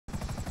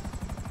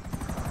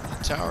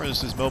Tower,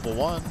 this is Mobile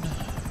 1.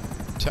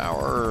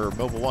 Tower,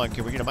 Mobile 1,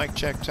 can we get a mic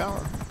check,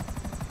 Tower?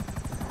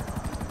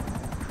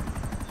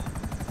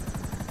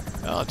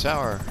 Oh,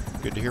 Tower.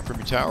 Good to hear from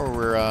you,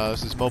 Tower.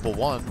 This is Mobile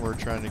 1. We're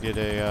trying to get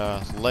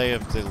a lay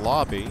of the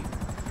lobby.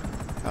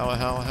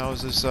 How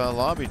is this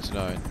lobby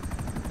tonight?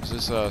 Is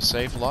this a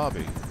safe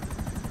lobby?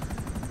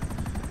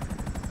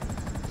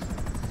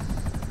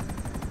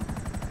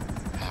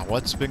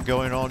 What's been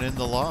going on in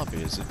the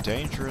lobby? Is it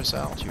dangerous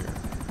out here?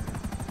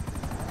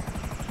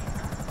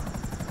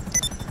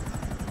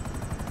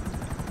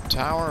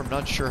 Tower, I'm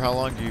not sure how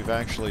long you've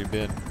actually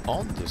been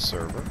on the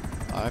server.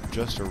 I've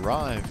just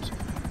arrived.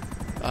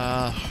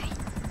 I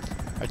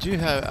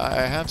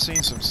have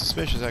seen some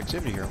suspicious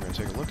activity here. I'm going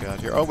to take a look at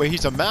here. Oh wait,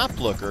 he's a map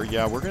looker.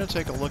 Yeah, we're going to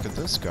take a look at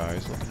this guy.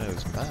 He's looking at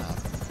his map.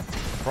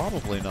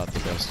 Probably not the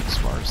best and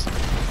smartest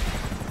thing.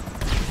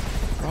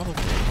 Probably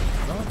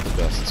not the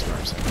best and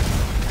smartest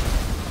thing.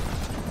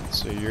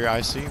 So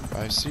I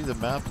see the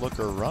map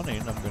looker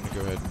running. I'm going to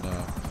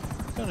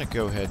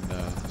go ahead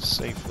and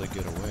safely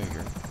get away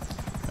here.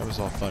 That was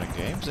all fun and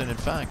games, and in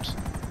fact,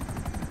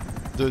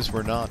 those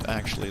were not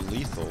actually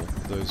lethal.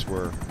 Those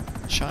were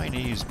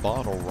Chinese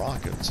bottle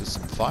rockets. It's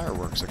some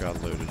fireworks I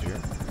got loaded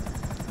here.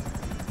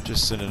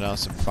 Just sending out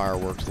some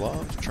fireworks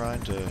love,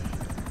 trying to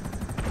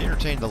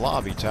entertain the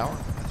lobby, Tower.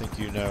 I think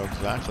you know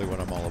exactly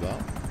what I'm all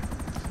about.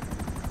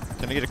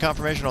 Can I get a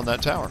confirmation on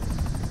that, Tower?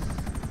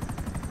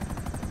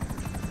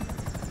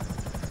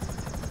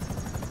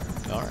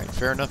 Alright,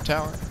 fair enough,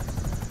 Tower.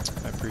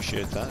 I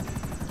appreciate that.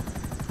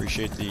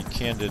 Appreciate the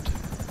candid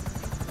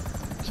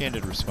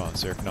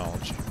response there,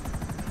 acknowledged.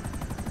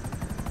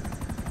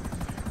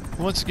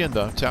 Once again,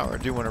 though, Tower, I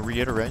do want to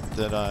reiterate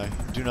that I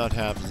do not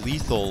have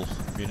lethal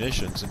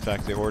munitions. In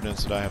fact, the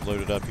ordnance that I have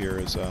loaded up here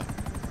is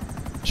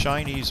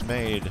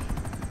Chinese-made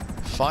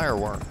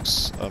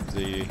fireworks of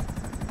the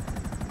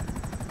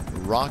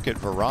rocket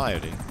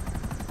variety.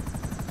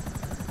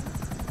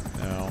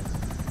 Now,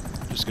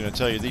 I'm just going to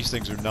tell you, these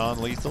things are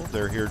non-lethal.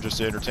 They're here just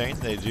to entertain.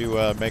 They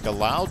do make a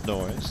loud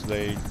noise.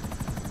 They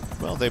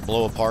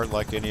blow apart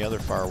like any other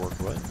firework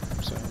would.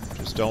 So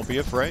just don't be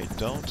afraid.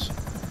 Don't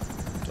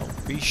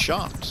be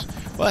shocked.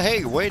 Well,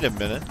 hey, wait a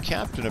minute.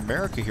 Captain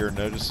America here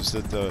notices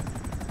that the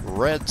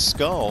Red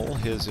Skull,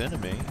 his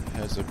enemy,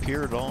 has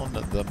appeared on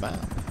the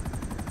map.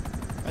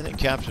 I think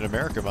Captain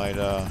America might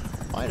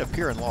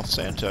appear in Los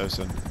Santos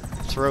and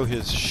throw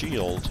his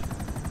shield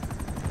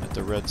at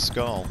the Red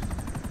Skull.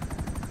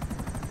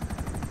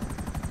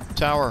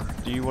 Tower,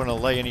 do you want to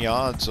lay any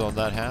odds on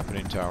that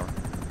happening, Tower?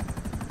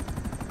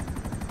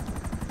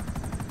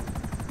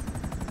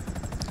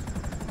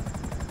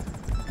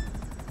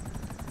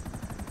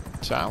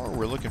 Tower,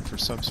 we're looking for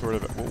some sort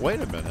of... Well,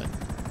 wait a minute.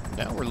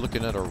 Now we're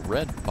looking at a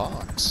red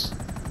box.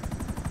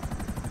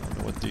 I don't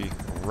know what the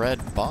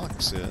red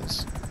box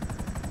is.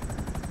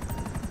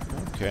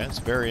 Okay, it's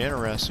very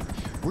interesting.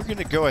 We're going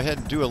to go ahead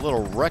and do a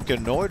little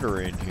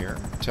reconnoitering here.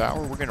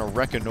 Tower, we're going to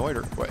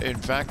reconnoiter. In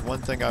fact,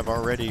 one thing I've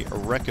already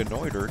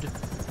reconnoitered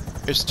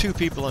is 2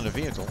 people in a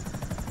vehicle.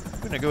 I'm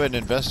going to go ahead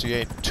and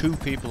investigate 2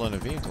 people in a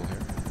vehicle here.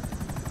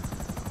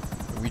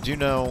 We do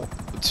know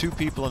 2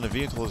 people in a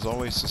vehicle is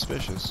always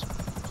suspicious.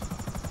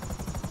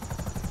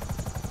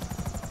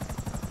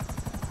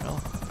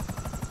 Well,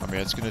 I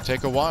mean, it's going to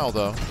take a while,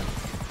 though.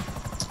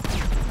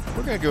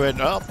 We're going to go ahead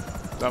and... Oh,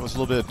 that was a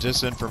little bit of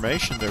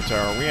disinformation there,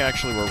 Tower. We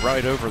actually were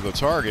right over the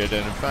target,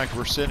 and in fact,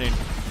 we're sending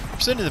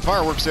the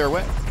fireworks their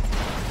way.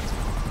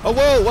 Oh,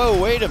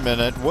 whoa, wait a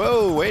minute.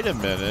 Whoa, wait a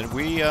minute.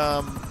 We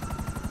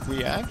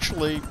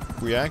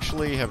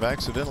actually have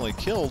accidentally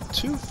killed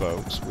 2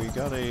 folks. We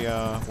got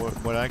a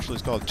what actually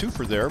is called a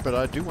twofer there, but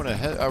I do want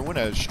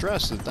to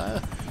stress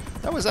that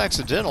was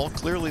accidental.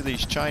 Clearly,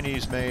 these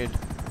Chinese-made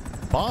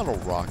bottle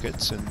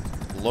rockets and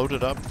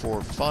loaded up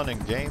for fun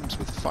and games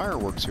with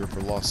fireworks here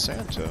for Los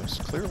Santos.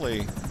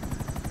 Clearly,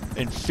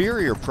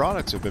 inferior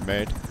products have been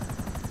made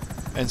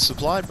and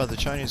supplied by the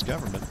Chinese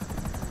government.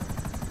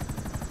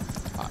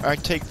 I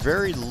take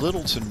very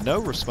little to no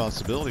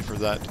responsibility for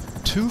that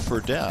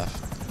twofer death.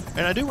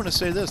 And I do want to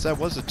say this, that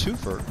was a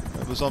twofer.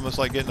 It was almost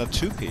like getting a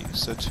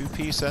two-piece at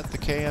the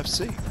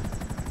KFC.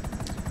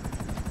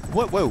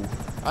 Whoa,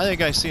 I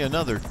think I see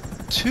another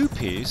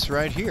two-piece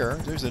right here.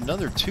 There's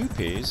another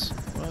two-piece.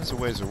 Well, that's a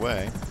ways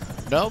away.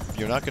 Nope,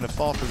 you're not going to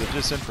fall for the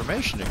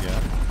disinformation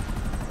again.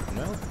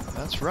 Nope,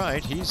 that's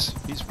right. He's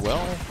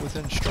well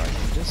within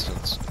striking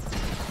distance.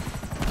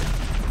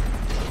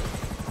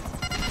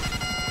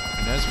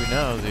 And as we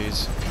know,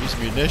 these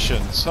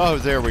munitions. Oh,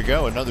 there we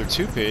go, another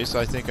two-piece.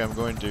 I think I'm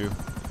going to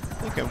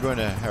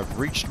have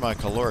reached my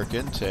caloric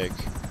intake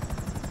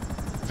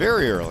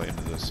very early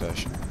into this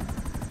session.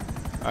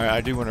 I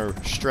do want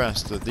to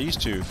stress that these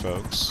 2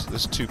 folks,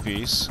 this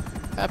two-piece,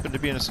 happened to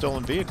be in a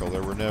stolen vehicle.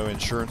 There were no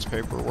insurance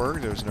paperwork.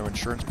 There was no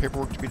insurance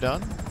paperwork to be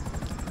done.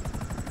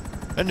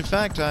 And in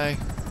fact, I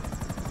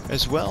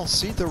as well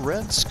see the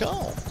Red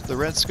Skull. The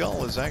Red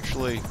Skull is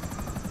actually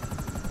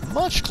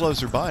much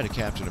closer by to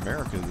Captain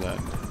America than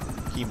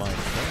he might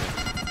have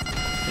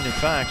been. And in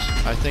fact,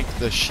 I think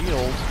the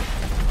shield,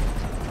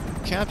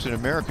 Captain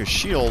America's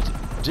shield,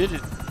 did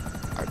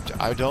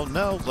I don't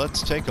know.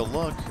 Let's take a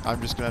look.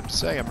 I'm just going to have to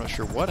say, I'm not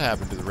sure what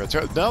happened to the Red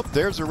Skull. Nope,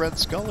 there's a Red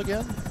Skull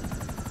again.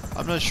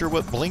 I'm not sure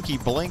what blinky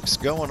blink's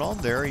going on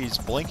there. He's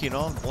blinking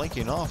on,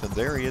 blinking off, and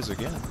there he is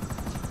again.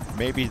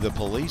 Maybe the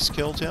police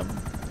killed him,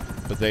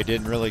 but they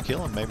didn't really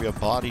kill him. Maybe a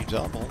body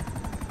double.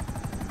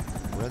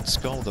 Red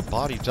Skull, the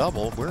body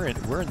double. We're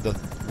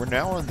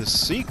now in the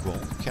sequel.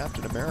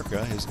 Captain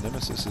America, his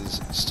nemesis,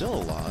 is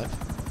still alive.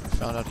 We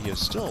found out he is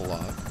still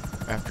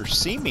alive after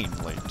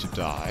seemingly to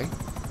die,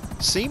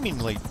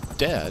 seemingly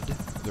dead.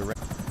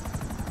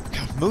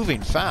 God,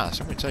 moving fast.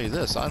 Let me tell you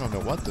this. I don't know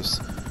what this.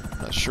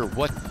 I'm not sure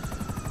what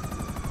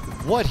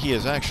he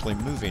is actually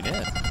moving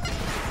in.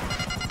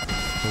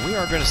 But we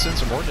are going to send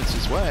some ordnance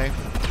his way.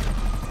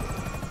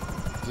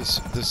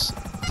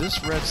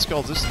 This Red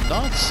Skull, this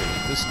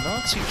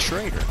Nazi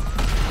traitor,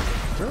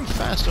 very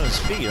fast on his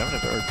feet. I'm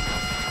gonna,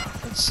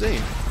 let's see.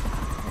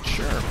 Not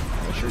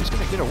sure he's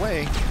gonna get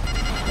away.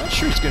 Not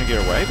sure he's gonna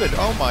get away, but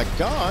oh my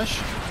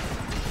gosh.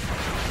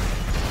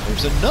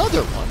 There's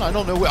another one. I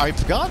don't know.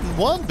 I've gotten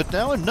one, but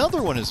now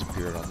another one has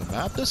appeared on the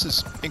map. This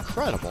is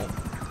incredible.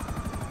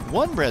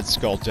 One Red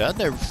Skull dead.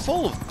 They're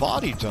full of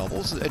body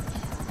doubles.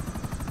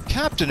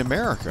 Captain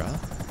America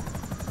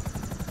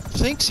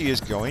thinks he is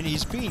going.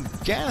 He's being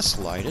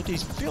gaslighted. He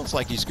feels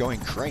like he's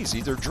going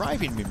crazy. They're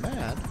driving me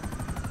mad.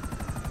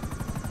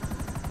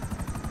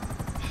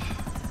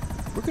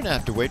 We're gonna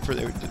have to wait for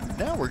the.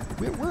 Now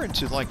we're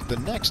into like the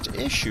next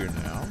issue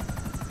now.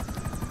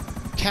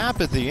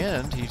 Cap at the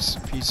end.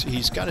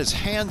 He's got his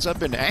hands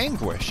up in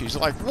anguish. He's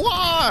like,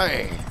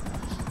 why?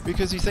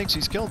 Because he thinks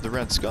he's killed the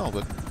Red Skull,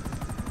 but.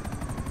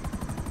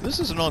 This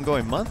is an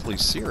ongoing monthly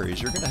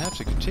series. You're going to have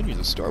to continue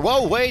the story.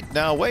 Whoa, wait,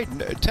 now, wait.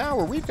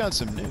 Tower, we've got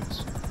some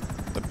news.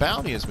 The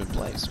bounty has been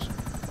placed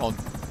on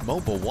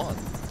Mobile 1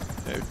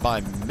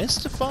 by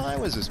Mystify.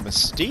 What is this?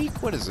 Mystique?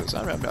 What is this?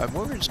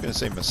 We're just going to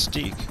say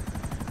Mystique.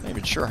 I'm not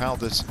even sure how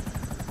this...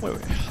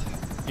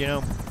 You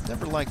know,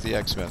 never liked the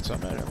X-Men, so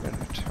I'm not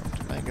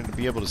going to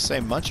be able to say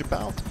much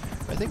about.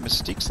 I think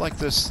Mystique's like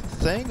this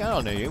thing. I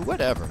don't know.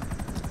 Whatever.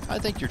 I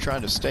think you're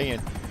trying to stay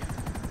in...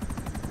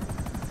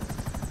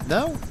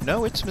 No,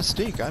 it's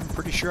Mystique. I'm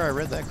pretty sure I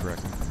read that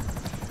correctly.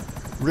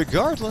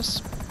 Regardless,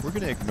 we're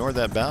going to ignore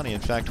that bounty. In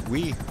fact,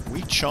 we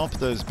chomp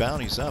those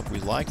bounties up.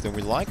 We like them.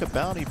 We like a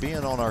bounty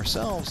being on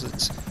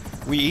ourselves.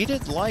 We eat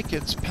it like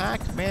it's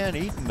Pac-Man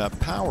eating a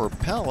power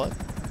pellet.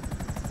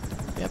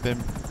 Yeah,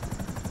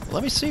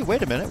 let me see.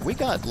 Wait a minute. We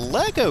got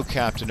Lego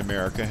Captain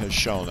America has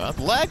shown up.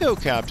 Lego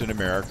Captain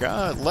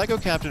America. Lego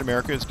Captain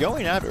America is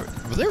going after...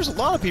 There's a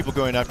lot of people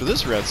going after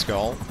this Red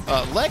Skull.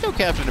 Lego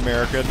Captain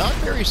America, not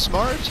very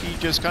smart. He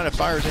just kind of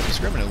fires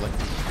indiscriminately.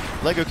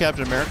 Lego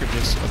Captain America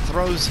just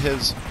throws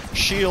his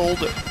shield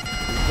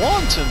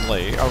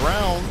wantonly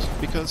around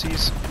because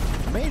he's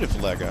made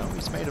of Lego.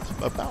 He's made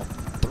of about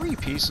 3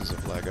 pieces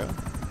of Lego.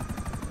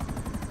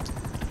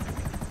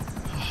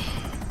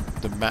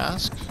 The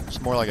mask, it's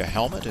more like a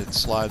helmet. It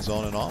slides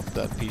on and off.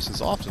 That piece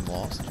is often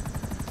lost.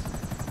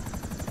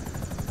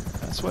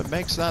 That's what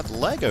makes that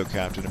Lego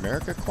Captain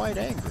America quite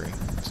angry.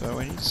 So,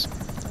 and he's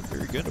not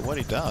very good at what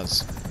he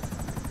does.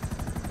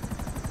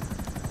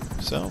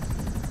 So,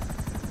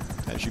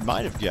 as you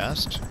might have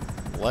guessed,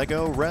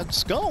 Lego Red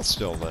Skull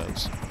still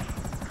lives.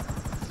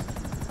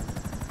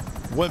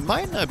 What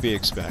might not be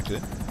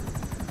expected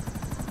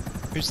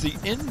is the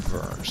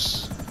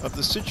inverse of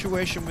the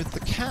situation with the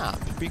Cap,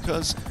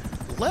 because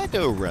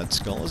Lego Red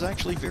Skull is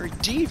actually very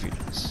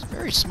devious,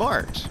 very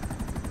smart.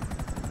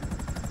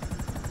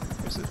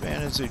 This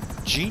man has a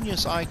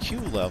genius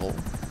IQ level,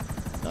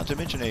 not to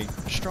mention a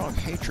strong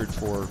hatred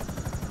for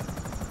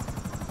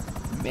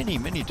many,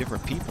 many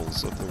different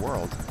peoples of the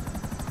world,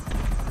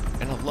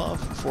 and a love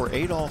for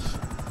Adolf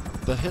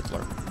the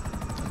Hitler.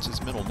 That's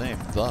his middle name,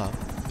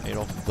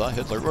 Adolf the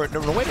Hitler.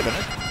 No, wait a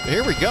minute.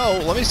 Here we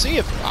go. Let me see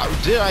if...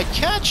 did I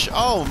catch...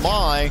 Oh,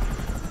 my...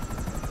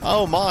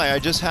 Oh my, I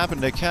just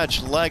happened to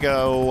catch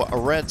Lego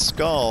Red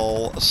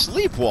Skull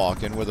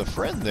sleepwalking with a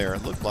friend there.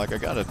 It looked like I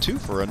got a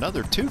twofer,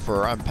 another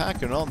twofer. I'm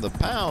packing on the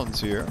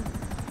pounds here.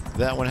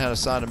 That one had a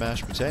side of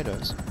mashed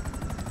potatoes.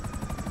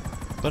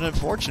 But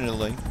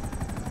unfortunately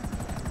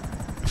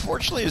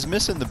is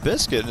missing the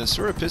biscuit, and it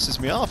sort of pisses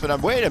me off.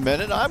 And wait a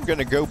minute, I'm going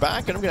to go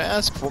back and I'm going to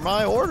ask for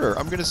my order.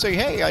 I'm going to say,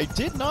 hey, I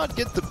did not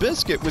get the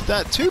biscuit with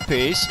that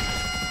 2-piece.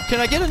 Can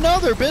I get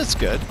another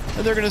biscuit?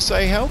 And they're going to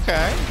say,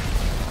 okay.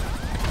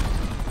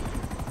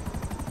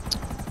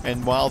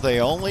 And while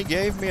they only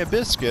gave me a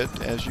biscuit,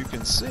 as you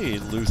can see,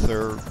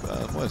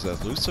 what is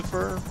that,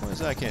 Lucifer? What is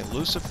that?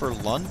 Lucifer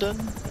London?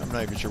 I'm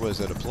not even sure. What is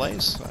that, a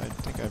place? I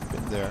think I've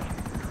been there.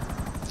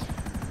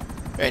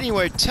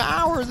 Anyway,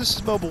 Tower, this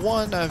is Mobile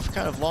 1. I've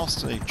kind of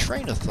lost a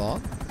train of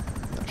thought.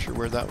 Not sure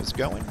where that was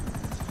going.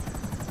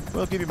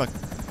 Well, I'll give you my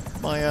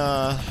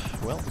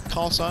well, the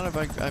call sign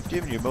I've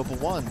given you, Mobile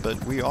 1,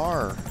 but we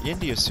are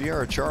India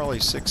Sierra Charlie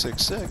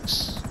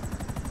 666.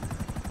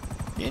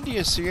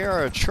 India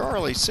Sierra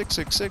Charlie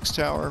 666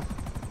 Tower,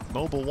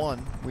 Mobile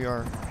 1. We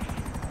are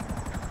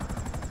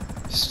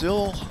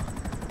still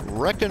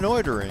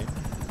reconnoitering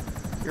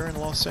here in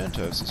Los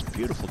Santos. It's a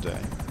beautiful day.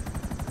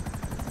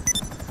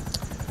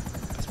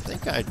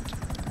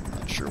 I'm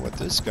not sure what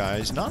this guy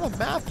is. Not a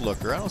map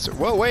looker. I don't see.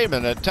 Whoa, wait a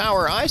minute.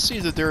 Tower, I see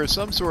that there is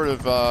some sort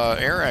of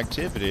air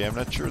activity. I'm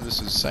not sure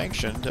this is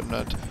sanctioned. I'm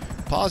not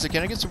positive.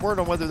 Can I get some word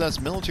on whether that's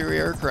military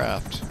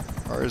aircraft?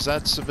 Or is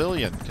that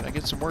civilian? Can I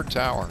get some word,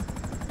 Tower?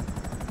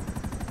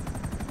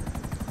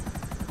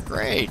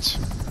 Great.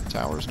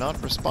 Tower's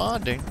not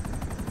responding.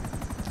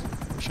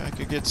 Wish I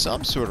could get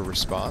some sort of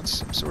response,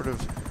 some sort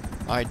of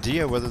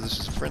idea whether this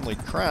is a friendly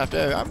craft.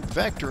 I'm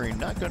vectoring,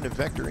 not going to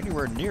vector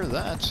anywhere near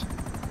that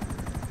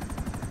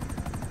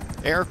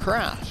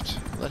aircraft.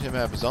 Let him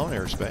have his own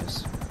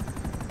airspace.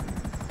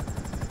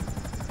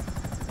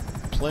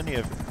 Plenty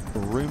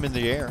of room in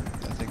the air.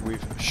 I think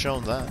we've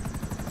shown that.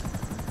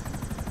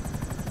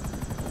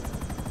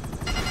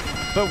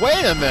 But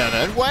wait a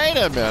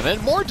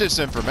minute, more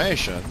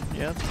disinformation.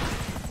 Yeah.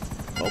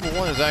 Mobile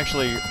 1 is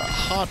actually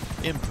hot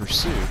in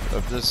pursuit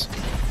of this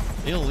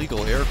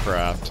illegal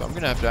aircraft. I'm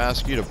going to have to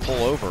ask you to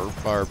pull over,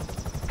 or,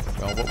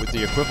 well, what would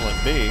the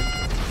equivalent be?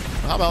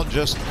 How about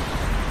just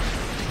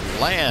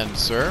land,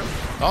 sir?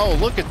 Oh,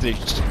 look at the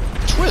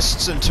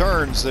twists and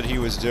turns that he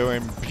was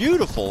doing.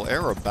 Beautiful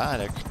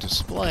aerobatic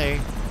display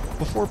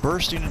before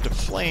bursting into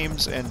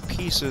flames and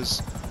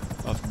pieces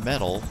of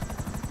metal.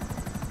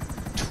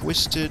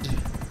 Twisted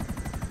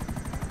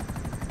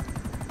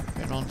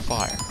and on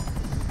fire.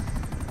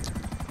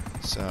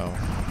 So,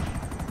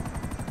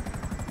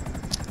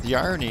 the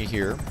irony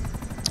here,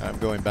 I'm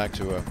going back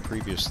to a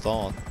previous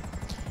thought.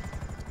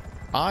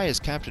 I, as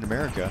Captain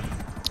America,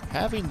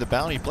 having the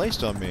bounty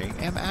placed on me,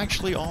 am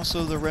actually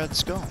also the Red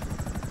Skull.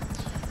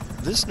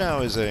 This now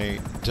is a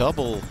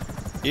double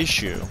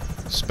issue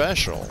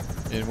special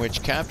in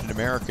which Captain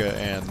America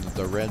and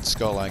the Red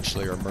Skull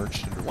actually are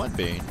merged into one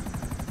being.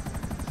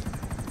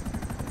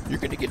 You're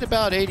going to get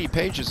about 80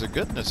 pages of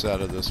goodness out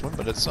of this one,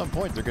 but at some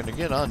point they're going to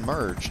get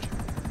unmerged.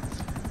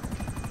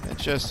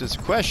 It's a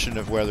question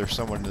of whether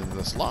someone in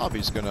this lobby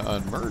is going to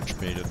unmerge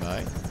me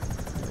tonight,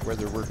 or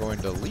whether we're going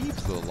to leave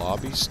the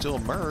lobby still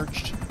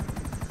merged.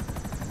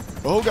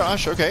 Oh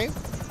gosh, okay.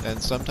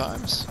 And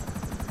sometimes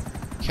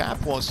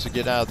Cap wants to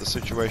get out of the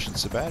situation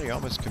so bad he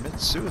almost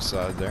commits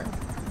suicide there.